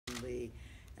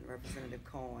Representative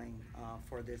Coyne,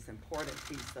 for this important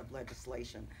piece of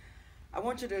legislation. I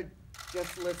want you to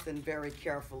just listen very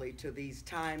carefully to these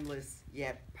timeless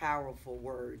yet powerful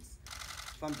words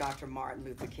from Dr. Martin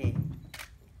Luther King.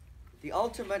 The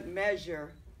ultimate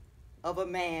measure of a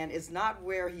man is not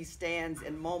where he stands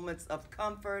in moments of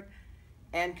comfort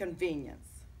and convenience,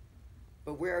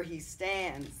 but where he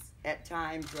stands at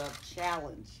times of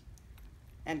challenge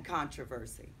and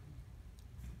controversy.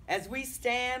 As we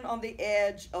stand on the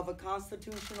edge of a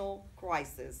constitutional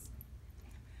crisis,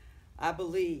 I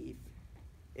believe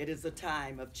it is a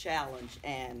time of challenge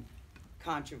and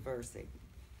controversy.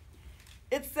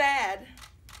 It's sad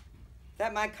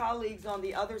that my colleagues on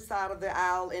the other side of the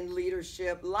aisle in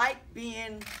leadership like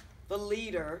being the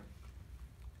leader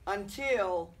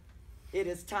until it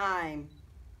is time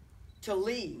to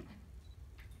lead.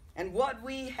 And what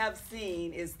we have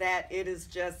seen is that it is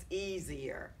just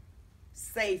easier,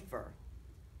 safer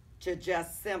to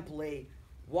just simply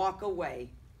walk away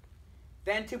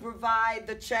than to provide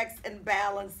the checks and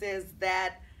balances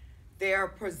that their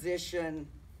position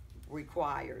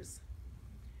requires.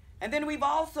 And then we've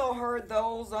also heard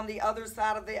those on the other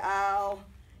side of the aisle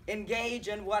engage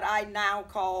in what I now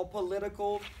call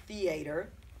political theater.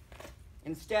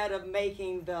 Instead of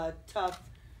making the tough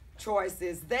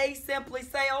choices, they simply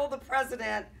say, oh, the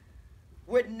president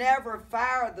would never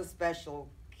fire the special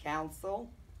counsel,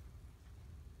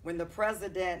 when the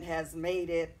president has made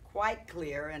it quite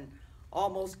clear and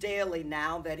almost daily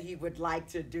now that he would like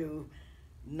to do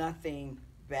nothing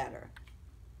better.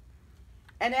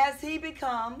 And as he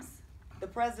becomes, the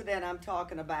president I'm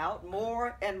talking about,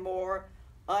 more and more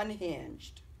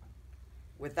unhinged,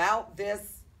 without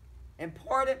this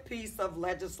important piece of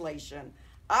legislation,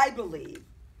 I believe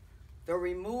the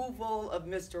removal of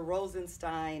Mr.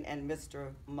 Rosenstein and Mr.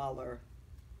 Mueller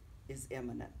is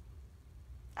imminent.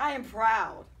 I am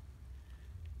proud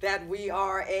that we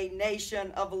are a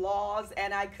nation of laws,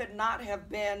 and I could not have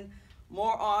been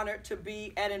more honored to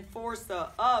be an enforcer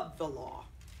of the law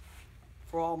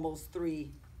for almost 3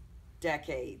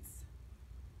 decades.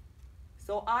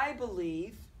 So I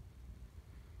believe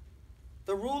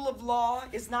the rule of law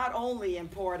is not only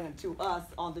important to us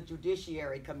on the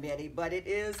Judiciary Committee, but it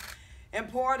is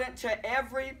important to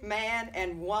every man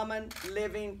and woman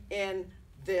living in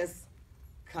this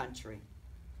country.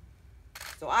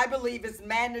 So I believe it's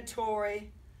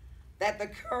mandatory that the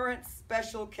current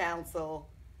special counsel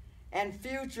and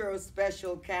future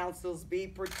special counsels be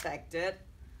protected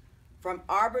from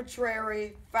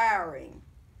arbitrary firing,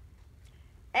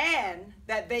 and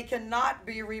that they cannot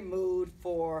be removed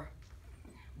for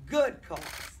good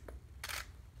cause,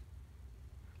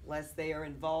 lest they are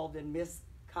involved in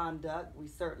misconduct. We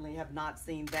certainly have not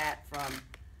seen that from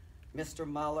Mr.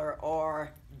 Mueller,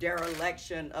 or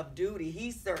dereliction of duty.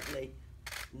 He's certainly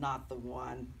not the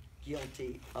one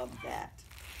guilty of that,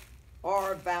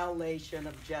 or violation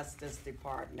of Justice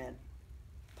Department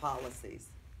policies.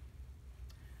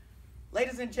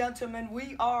 Ladies and gentlemen,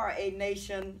 we are a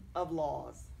nation of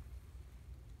laws,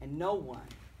 and no one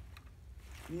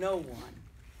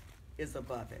is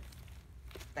above it.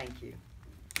 Thank you.